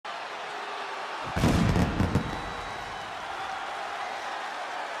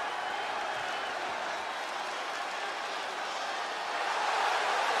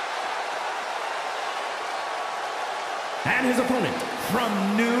And his opponent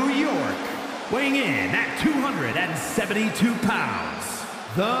from New York, weighing in at 272 pounds,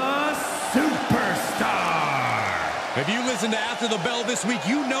 the Superstar. If you listen to After the Bell this week,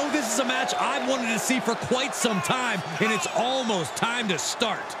 you know this is a match I've wanted to see for quite some time, and it's almost time to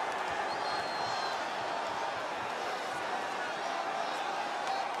start.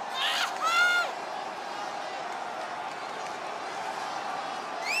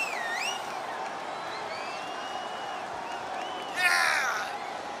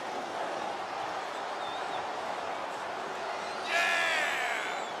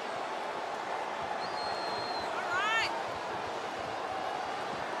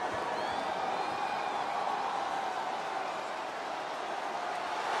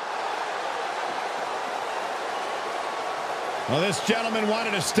 Well, this gentleman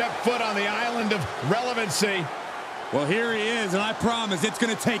wanted to step foot on the island of relevancy. Well, here he is, and I promise it's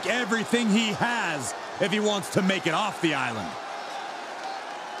going to take everything he has if he wants to make it off the island.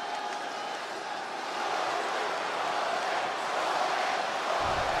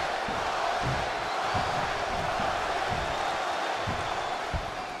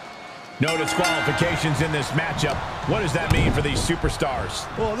 No disqualifications in this matchup. What does that mean for these superstars?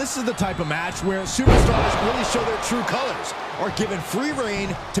 Well, this is the type of match where superstars really show their true colors, are given free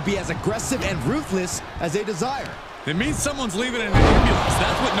reign to be as aggressive and ruthless as they desire. It means someone's leaving in an ambulance.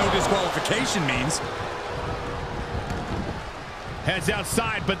 That's what no disqualification means. Heads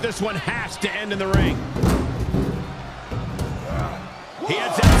outside, but this one has to end in the ring. He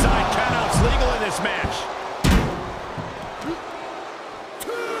heads outside. Countouts legal in this match.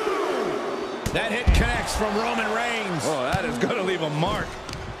 That hit connects from Roman Reigns. Oh, that is going to leave a mark.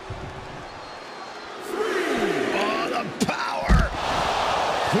 Oh, the power.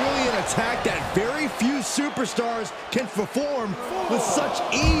 Clearly an attack that very few superstars can perform with such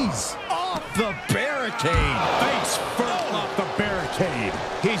ease. Off the barricade. Face first off the barricade.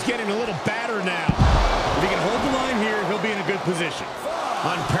 He's getting a little battered now. If he can hold the line here, he'll be in a good position.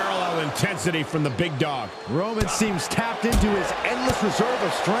 Unparalleled intensity from the big dog. Roman seems tapped into his endless reserve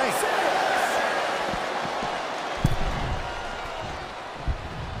of strength.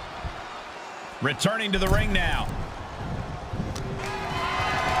 Returning to the ring now.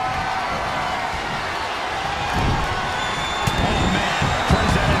 Oh, man.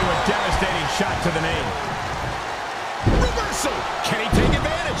 Turns that into a devastating shot to the knee. Reversal. Can he take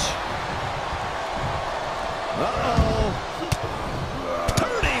advantage? Uh-oh.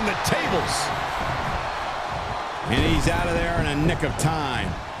 Turning the tables. And he's out of there in a nick of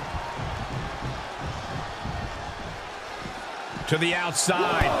time. To the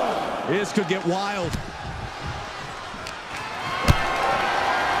outside. This could get wild.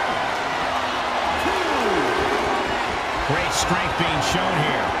 Great strength being shown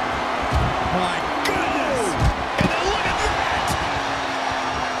here. My goodness! And then look at that!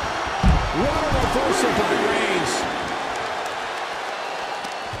 What a reversal by Reigns.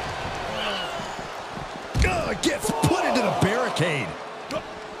 Gets put into the barricade. Oh,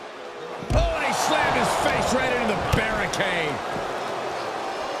 and he slammed his face right into the barricade.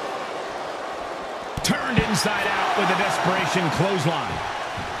 Turned inside out with a desperation clothesline.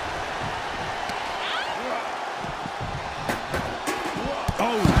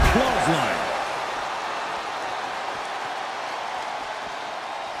 Oh, clothesline.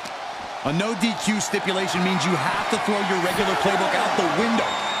 A no DQ stipulation means you have to throw your regular playbook out the window.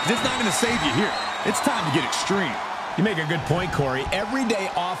 It's not going to save you here. It's time to get extreme. You make a good point, Corey. Everyday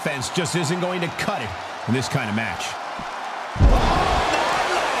offense just isn't going to cut it in this kind of match.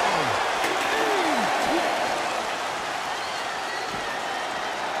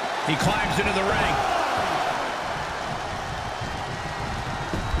 He climbs into the ring.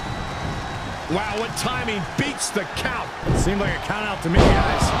 Wow, what timing beats the count. Seemed like a count out to me,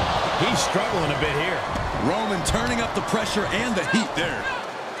 guys. He's struggling a bit here. Roman turning up the pressure and the heat there.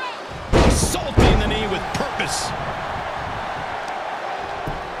 Assaulting the knee with purpose.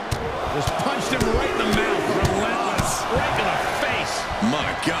 Just punched him right in the mouth. Relentless. Right in the face.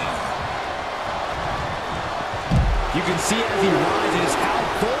 My God. You can see as he rises how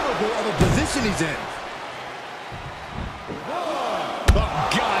vulnerable of a position he's in. Oh,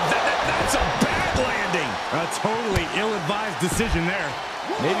 God, that's a bad landing. A totally ill-advised decision there.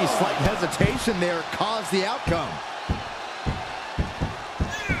 Maybe slight hesitation there caused the outcome.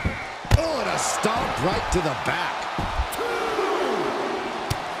 Oh, and a stomp right to the back.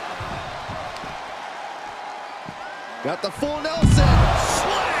 Got the full Nelson.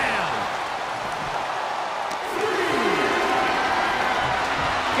 Slam!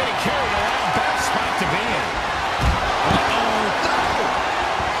 Getting carried around. Bad spot to be in. Uh-oh.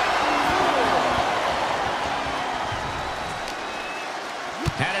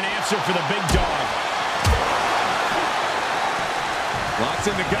 answer for the big dog. Locks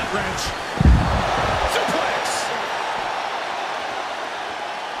in the gut wrench. Suplex.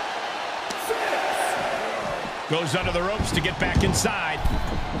 Goes under the ropes to get back inside.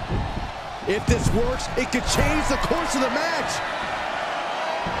 If this works, it could change the course of the match.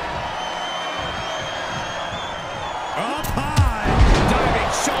 Up high.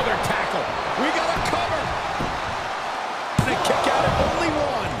 Diving shoulder tackle. We got a cover. And a kick out at only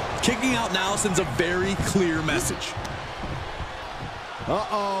one. Kicking out now sends a very clear message.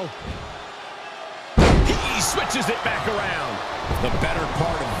 Uh-oh. He switches it back around. The better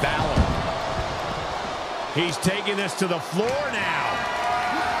part of valor. He's taking this to the floor now.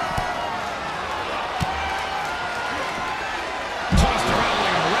 Tossed around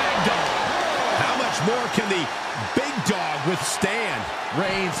like a rag doll. How much more can the big dog withstand?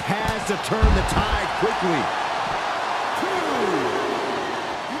 Reigns has to turn the tide quickly.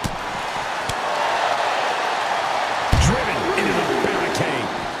 Driven into the barricade.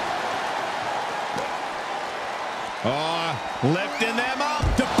 Lifting them up.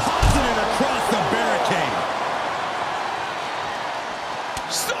 Deposited across the barricade.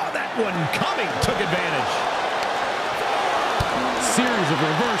 Saw that one coming. Took advantage. Series of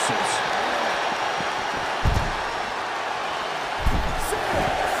reversals.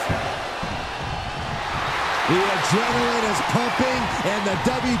 The adrenaline is pumping, and the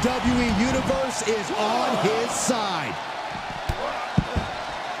WWE Universe is on his side.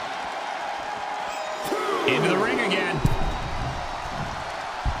 Into the ring again.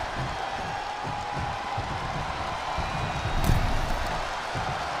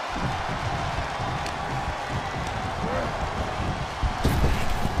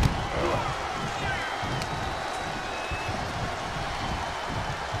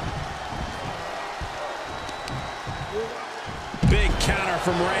 Big counter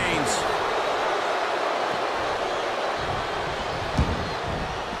from Reigns.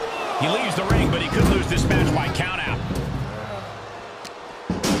 He leaves the ring, but he could lose this match by countout.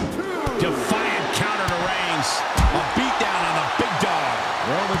 Defiant counter to Reigns. A beatdown on the big dog.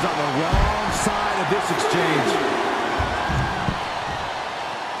 Roman's on the wrong side of this exchange.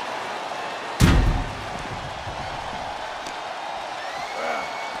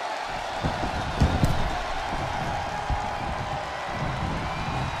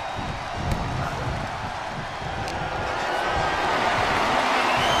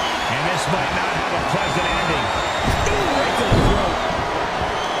 This might not have a pleasant ending. Ooh, right to the throat.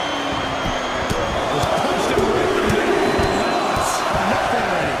 Just punched him right in the middle. Relentless. Nothing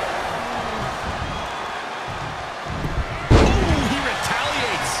ready. Ooh, he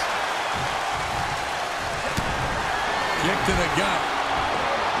retaliates. Kick to the gut.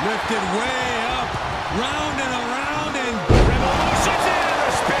 Lifted way up. Round and around and... Revolution's in the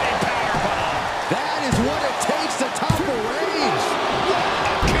spinning powerbomb. That is what it takes to topple Reigns.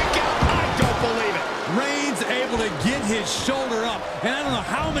 Reigns able to get his shoulder up, and I don't know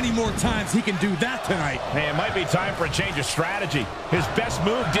how many more times he can do that tonight. Hey, it might be time for a change of strategy. His best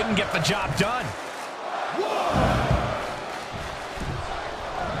move didn't get the job done.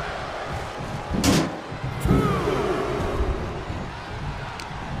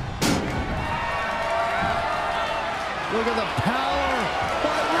 Look at the power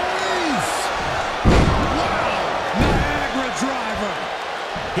by Reigns. Wow! Niagara driver.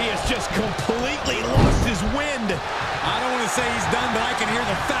 He has just completely lost his wind. I don't want to say he's done, but I can hear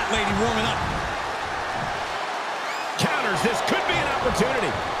the fat lady warming up. Counters. This could be an opportunity.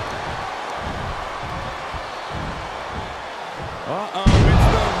 Uh-oh, it's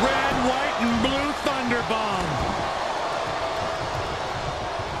the red, white, and blue Thunder Bomb.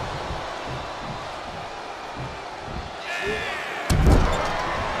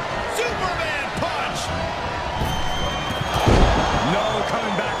 Superman punch. No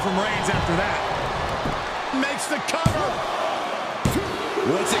coming back from Reigns after that. Makes the cover.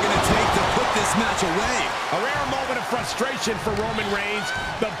 What's it going to take to put this match away? A rare moment of frustration for Roman Reigns.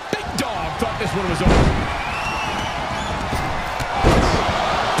 The big dog thought this one was over.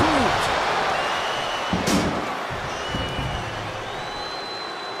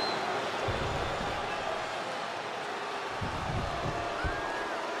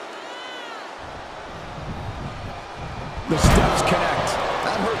 The steps connect.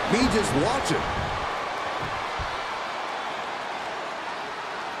 That hurt me just watching.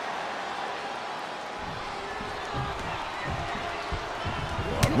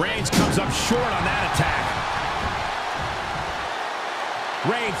 Reigns comes up short on that attack.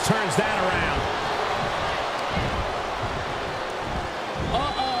 Reigns turns that around.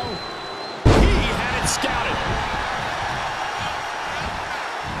 Uh-oh. He had it scouted.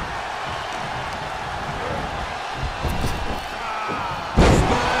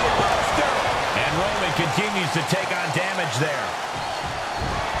 to take on damage there.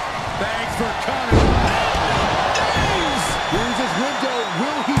 Thanks for coming. Here's his window.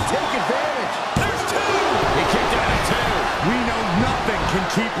 Will he take advantage? There's two. He kicked out at two. We know nothing can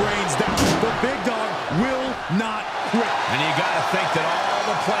keep Reigns down. The big dog will not quit. And you got to think that all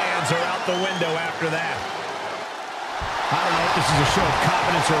the plans are out the window after that. I don't know if this is a show of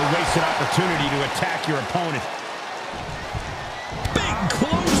confidence or a wasted opportunity to attack your opponent. Big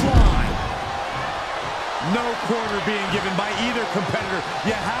clothesline. No corner being given by either competitor.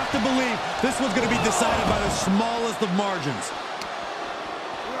 You have to believe this one's going to be decided by the smallest of margins.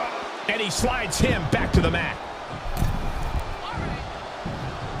 And he slides him back to the mat.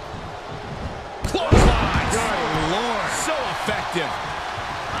 Clothesline. Good Lord. So effective.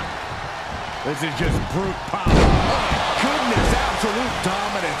 This is just brute power. Oh, my goodness. Absolute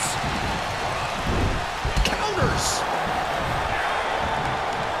dominance. Counters.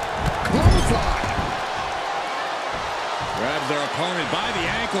 Clothesline. Grabs their opponent by the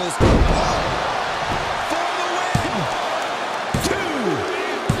ankles. For the win. Two.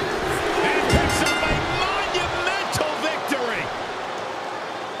 And picks up a monumental victory.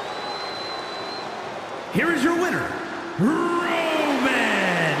 Here is your winner,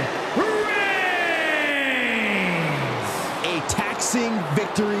 Roman Reigns. A taxing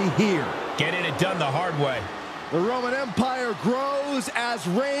victory here. Getting it done the hard way. The Roman Empire grows as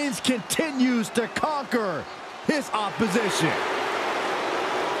Reigns continues to conquer his opposition.